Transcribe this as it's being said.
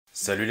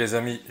Salut les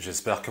amis,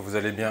 j'espère que vous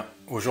allez bien.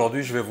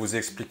 Aujourd'hui, je vais vous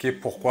expliquer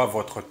pourquoi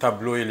votre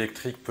tableau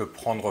électrique peut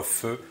prendre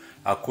feu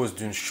à cause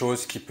d'une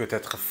chose qui peut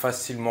être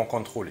facilement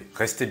contrôlée.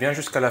 Restez bien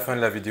jusqu'à la fin de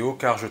la vidéo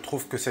car je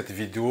trouve que cette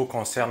vidéo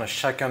concerne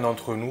chacun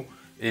d'entre nous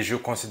et je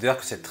considère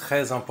que c'est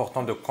très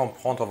important de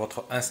comprendre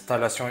votre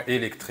installation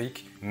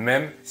électrique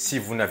même si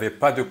vous n'avez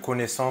pas de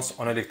connaissances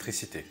en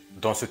électricité.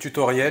 Dans ce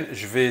tutoriel,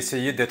 je vais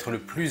essayer d'être le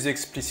plus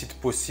explicite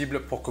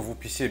possible pour que vous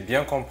puissiez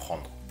bien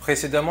comprendre.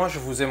 Précédemment, je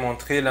vous ai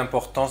montré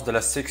l'importance de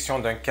la section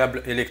d'un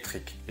câble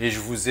électrique et je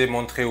vous ai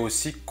montré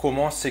aussi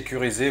comment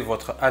sécuriser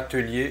votre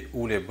atelier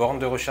ou les bornes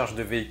de recharge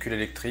de véhicules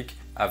électriques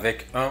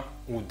avec un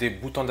ou des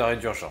boutons d'arrêt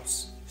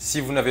d'urgence.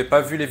 Si vous n'avez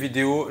pas vu les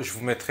vidéos, je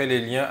vous mettrai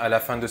les liens à la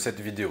fin de cette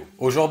vidéo.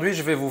 Aujourd'hui,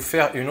 je vais vous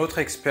faire une autre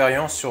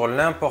expérience sur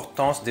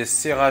l'importance des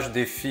serrages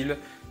des fils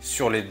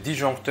sur les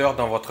disjoncteurs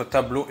dans votre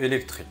tableau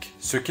électrique.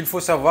 Ce qu'il faut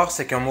savoir,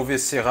 c'est qu'un mauvais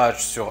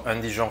serrage sur un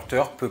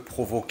disjoncteur peut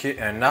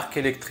provoquer un arc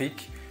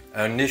électrique,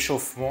 un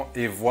échauffement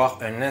et voire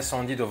un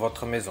incendie de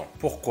votre maison.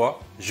 Pourquoi?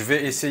 Je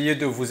vais essayer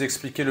de vous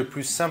expliquer le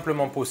plus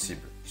simplement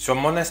possible. Sur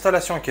mon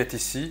installation qui est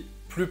ici,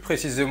 plus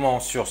précisément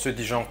sur ce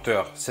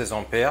disjoncteur 16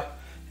 A,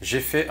 j'ai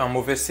fait un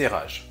mauvais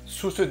serrage.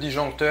 Sous ce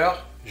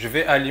disjoncteur, je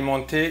vais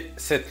alimenter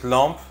cette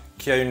lampe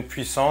qui a une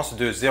puissance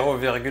de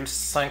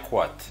 0,5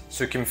 watts,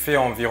 ce qui me fait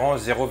environ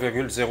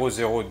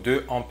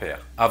 0,002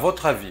 ampères. À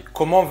votre avis,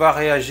 comment va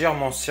réagir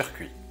mon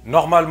circuit?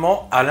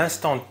 Normalement, à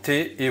l'instant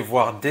T et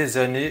voire des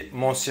années,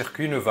 mon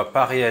circuit ne va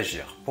pas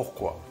réagir.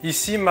 Pourquoi?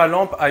 Ici, ma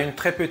lampe a une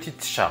très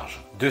petite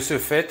charge. De ce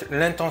fait,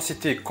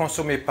 l'intensité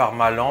consommée par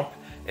ma lampe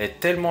est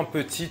tellement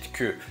petite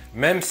que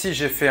même si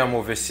j'ai fait un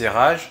mauvais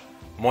serrage,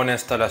 mon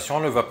installation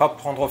ne va pas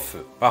prendre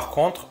feu. Par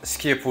contre, ce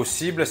qui est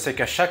possible, c'est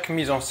qu'à chaque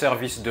mise en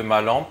service de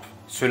ma lampe,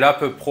 cela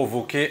peut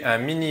provoquer un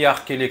mini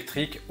arc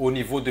électrique au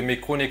niveau de mes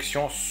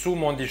connexions sous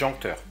mon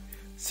disjoncteur.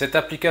 Cette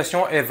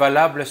application est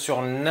valable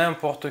sur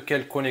n'importe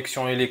quelle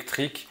connexion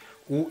électrique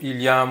où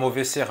il y a un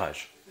mauvais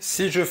serrage.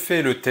 Si je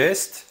fais le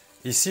test,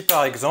 ici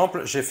par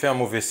exemple, j'ai fait un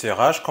mauvais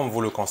serrage comme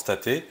vous le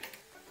constatez.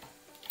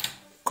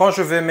 Quand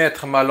je vais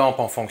mettre ma lampe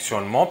en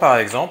fonctionnement par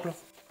exemple,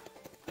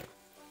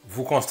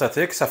 vous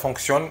constatez que ça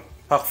fonctionne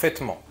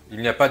parfaitement. Il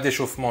n'y a pas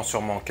d'échauffement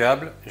sur mon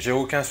câble, j'ai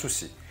aucun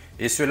souci.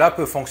 Et cela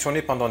peut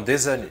fonctionner pendant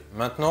des années.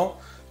 Maintenant,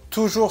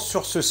 toujours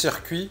sur ce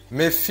circuit,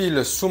 mes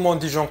fils sous mon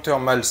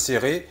disjoncteur mal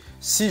serré,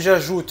 si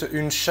j'ajoute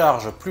une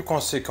charge plus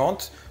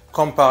conséquente,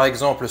 comme par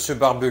exemple ce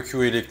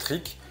barbecue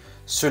électrique,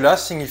 cela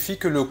signifie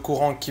que le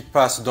courant qui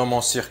passe dans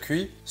mon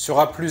circuit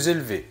sera plus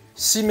élevé.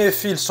 Si mes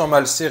fils sont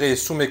mal serrés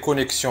sous mes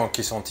connexions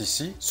qui sont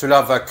ici,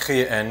 cela va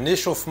créer un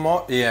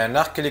échauffement et un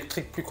arc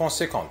électrique plus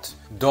conséquent.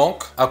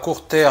 Donc, à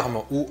court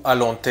terme ou à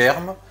long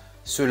terme,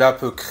 cela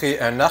peut créer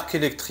un arc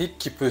électrique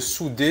qui peut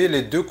souder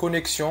les deux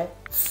connexions,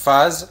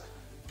 phase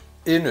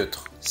et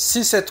neutre.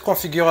 Si cette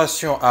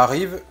configuration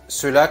arrive,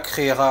 cela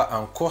créera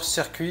un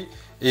court-circuit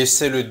et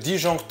c'est le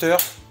disjoncteur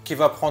qui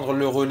va prendre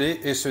le relais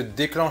et se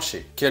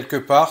déclencher. Quelque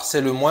part, c'est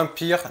le moins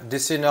pire des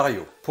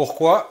scénarios.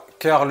 Pourquoi?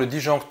 Car le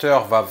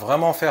disjoncteur va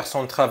vraiment faire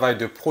son travail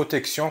de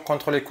protection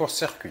contre les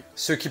courts-circuits.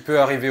 Ce qui peut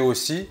arriver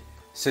aussi,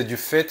 c'est du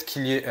fait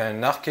qu'il y ait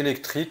un arc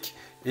électrique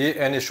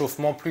et un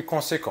échauffement plus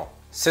conséquent.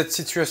 Cette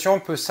situation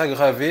peut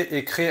s'aggraver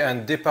et créer un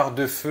départ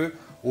de feu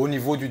au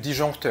niveau du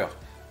disjoncteur.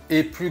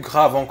 Et plus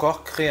grave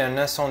encore, créer un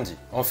incendie.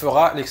 On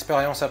fera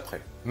l'expérience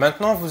après.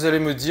 Maintenant, vous allez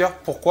me dire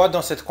pourquoi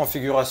dans cette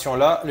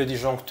configuration-là, le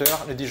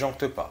disjoncteur ne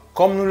disjoncte pas.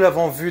 Comme nous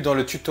l'avons vu dans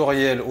le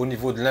tutoriel au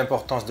niveau de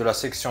l'importance de la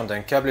section d'un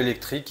câble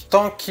électrique,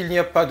 tant qu'il n'y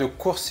a pas de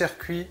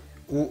court-circuit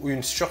ou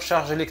une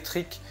surcharge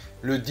électrique,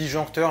 le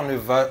disjoncteur ne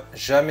va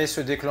jamais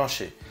se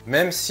déclencher,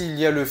 même s'il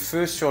y a le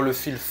feu sur le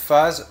fil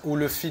phase ou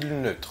le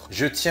fil neutre.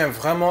 Je tiens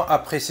vraiment à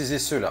préciser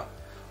cela.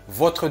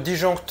 Votre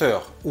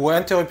disjoncteur ou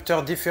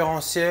interrupteur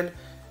différentiel,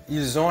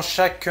 ils ont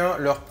chacun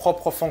leur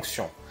propre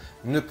fonction.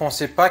 Ne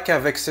pensez pas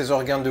qu'avec ces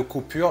organes de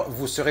coupure,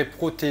 vous serez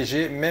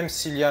protégé même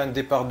s'il y a un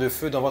départ de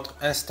feu dans votre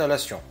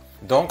installation.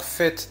 Donc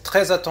faites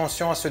très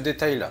attention à ce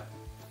détail-là.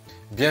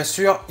 Bien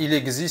sûr, il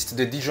existe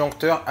des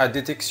disjoncteurs à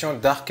détection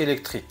d'arc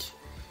électrique.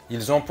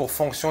 Ils ont pour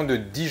fonction de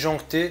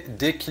disjoncter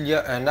dès qu'il y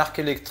a un arc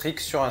électrique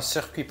sur un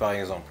circuit par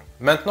exemple.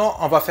 Maintenant,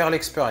 on va faire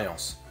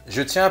l'expérience.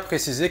 Je tiens à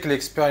préciser que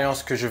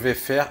l'expérience que je vais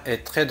faire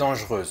est très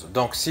dangereuse.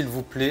 Donc s'il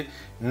vous plaît,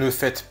 ne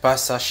faites pas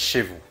ça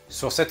chez vous.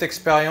 Sur cette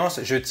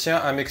expérience, je tiens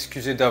à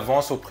m'excuser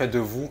d'avance auprès de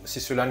vous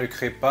si cela ne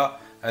crée pas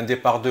un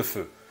départ de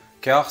feu.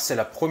 Car c'est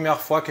la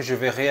première fois que je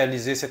vais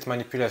réaliser cette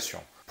manipulation.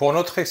 Pour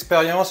notre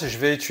expérience, je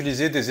vais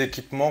utiliser des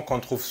équipements qu'on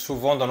trouve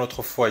souvent dans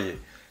notre foyer.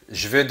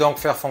 Je vais donc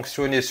faire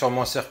fonctionner sur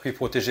mon circuit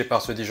protégé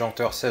par ce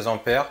disjoncteur 16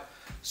 A,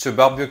 ce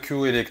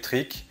barbecue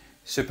électrique,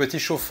 ce petit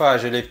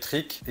chauffage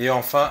électrique et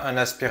enfin un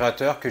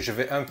aspirateur que je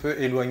vais un peu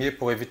éloigner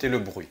pour éviter le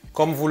bruit.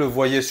 Comme vous le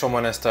voyez sur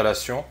mon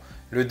installation,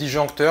 le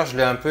disjoncteur, je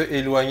l'ai un peu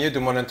éloigné de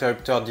mon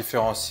interrupteur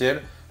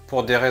différentiel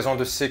pour des raisons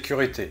de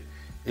sécurité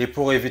et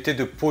pour éviter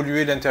de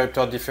polluer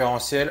l'interrupteur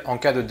différentiel en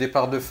cas de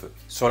départ de feu.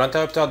 Sur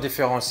l'interrupteur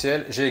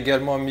différentiel, j'ai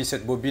également mis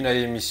cette bobine à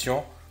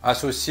émission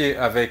associé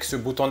avec ce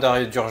bouton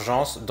d'arrêt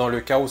d'urgence dans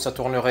le cas où ça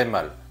tournerait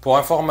mal. Pour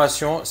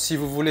information, si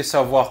vous voulez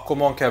savoir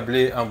comment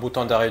câbler un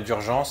bouton d'arrêt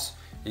d'urgence,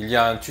 il y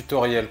a un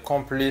tutoriel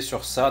complet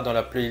sur ça dans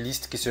la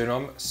playlist qui se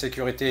nomme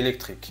Sécurité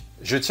électrique.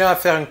 Je tiens à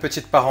faire une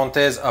petite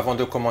parenthèse avant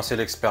de commencer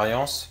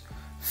l'expérience.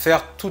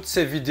 Faire toutes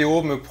ces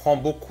vidéos me prend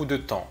beaucoup de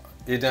temps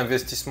et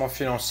d'investissement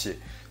financier.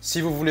 Si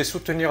vous voulez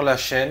soutenir la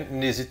chaîne,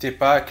 n'hésitez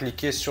pas à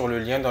cliquer sur le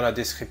lien dans la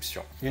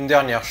description. Une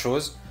dernière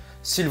chose,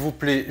 s'il vous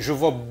plaît, je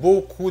vois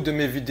beaucoup de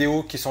mes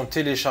vidéos qui sont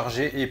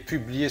téléchargées et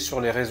publiées sur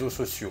les réseaux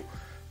sociaux.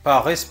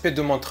 Par respect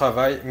de mon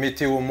travail,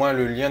 mettez au moins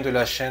le lien de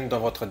la chaîne dans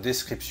votre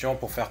description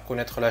pour faire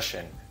connaître la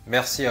chaîne.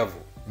 Merci à vous.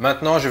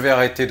 Maintenant, je vais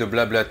arrêter de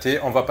blablater,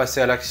 on va passer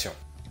à l'action.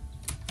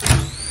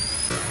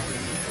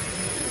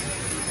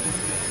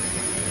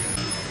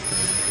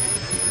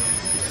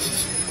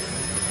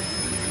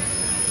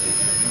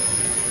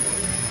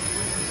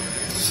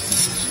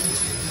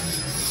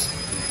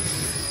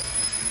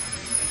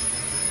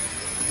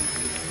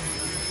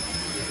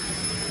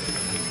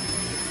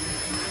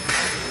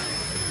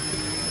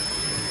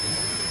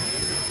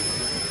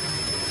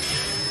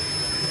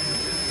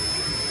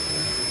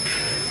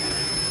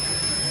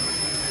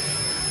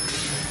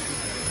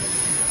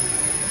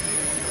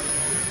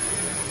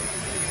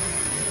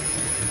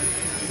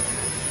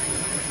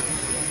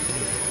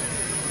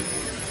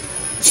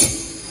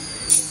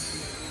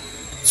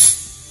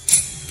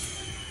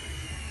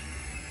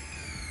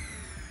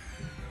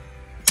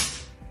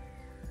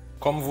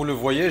 Comme vous le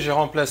voyez, j'ai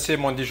remplacé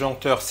mon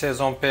disjoncteur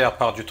 16 A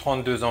par du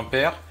 32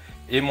 A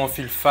et mon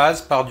fil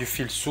phase par du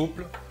fil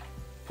souple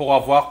pour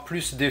avoir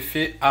plus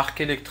d'effet arc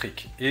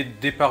électrique et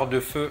départ de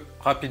feu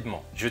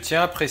rapidement. Je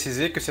tiens à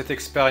préciser que cette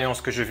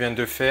expérience que je viens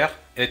de faire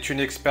est une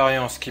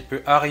expérience qui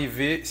peut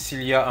arriver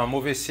s'il y a un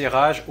mauvais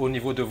serrage au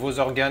niveau de vos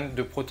organes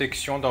de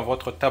protection dans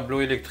votre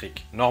tableau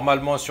électrique.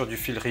 Normalement sur du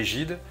fil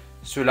rigide,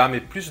 cela met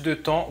plus de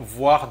temps,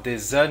 voire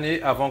des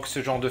années avant que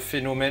ce genre de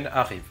phénomène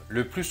arrive.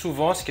 Le plus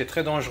souvent, ce qui est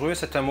très dangereux,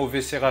 c'est un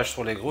mauvais serrage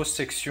sur les grosses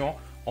sections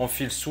en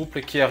fil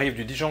souple qui arrive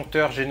du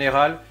disjoncteur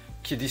général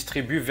qui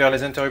distribue vers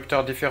les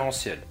interrupteurs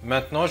différentiels.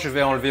 Maintenant, je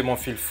vais enlever mon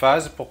fil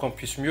phase pour qu'on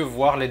puisse mieux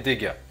voir les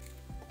dégâts.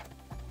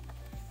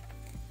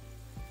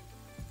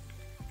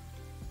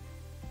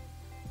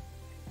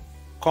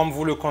 Comme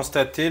vous le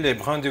constatez, les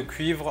brins de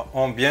cuivre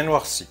ont bien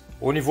noirci.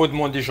 Au niveau de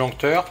mon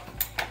disjoncteur,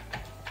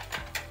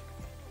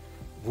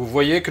 vous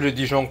voyez que le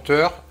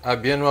disjoncteur a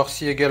bien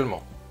noirci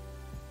également.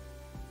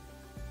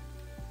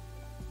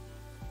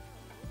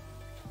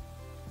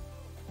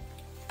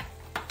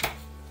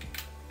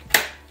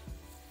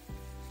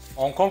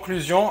 En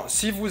conclusion,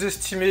 si vous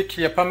estimez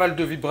qu'il y a pas mal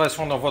de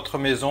vibrations dans votre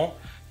maison,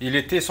 il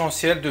est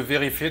essentiel de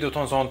vérifier de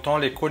temps en temps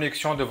les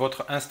connexions de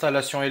votre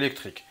installation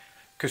électrique,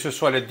 que ce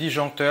soit les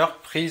disjoncteurs,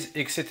 prises,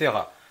 etc.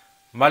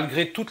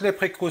 Malgré toutes les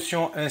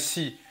précautions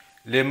ainsi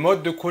les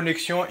modes de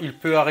connexion, il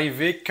peut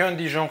arriver qu'un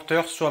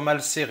disjoncteur soit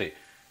mal serré.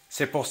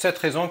 C'est pour cette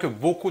raison que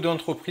beaucoup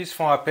d'entreprises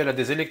font appel à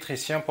des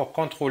électriciens pour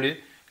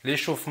contrôler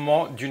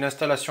l'échauffement d'une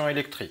installation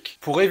électrique.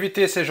 Pour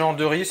éviter ces genres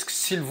de risques,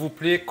 s'il vous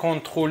plaît,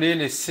 contrôlez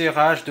les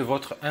serrages de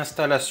votre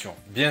installation.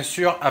 Bien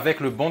sûr, avec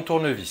le bon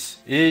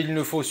tournevis. Et il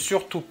ne faut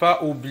surtout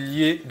pas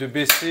oublier de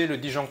baisser le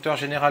disjoncteur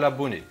général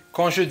abonné.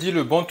 Quand je dis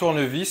le bon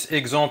tournevis,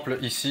 exemple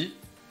ici,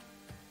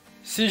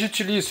 si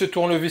j'utilise ce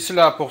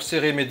tournevis-là pour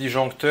serrer mes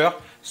disjoncteurs,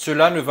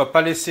 cela ne va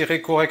pas les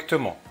serrer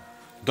correctement.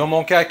 Dans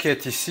mon cas qui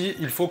est ici,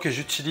 il faut que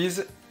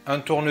j'utilise un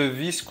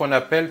tournevis qu'on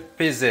appelle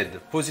PZ,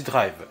 Posi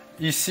Drive.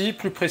 Ici,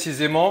 plus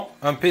précisément,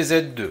 un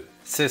PZ2.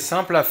 C'est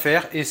simple à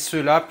faire et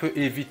cela peut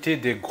éviter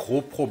des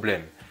gros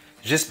problèmes.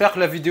 J'espère que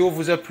la vidéo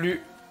vous a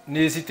plu.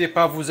 N'hésitez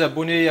pas à vous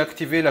abonner et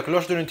activer la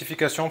cloche de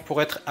notification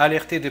pour être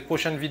alerté des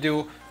prochaines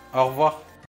vidéos. Au revoir.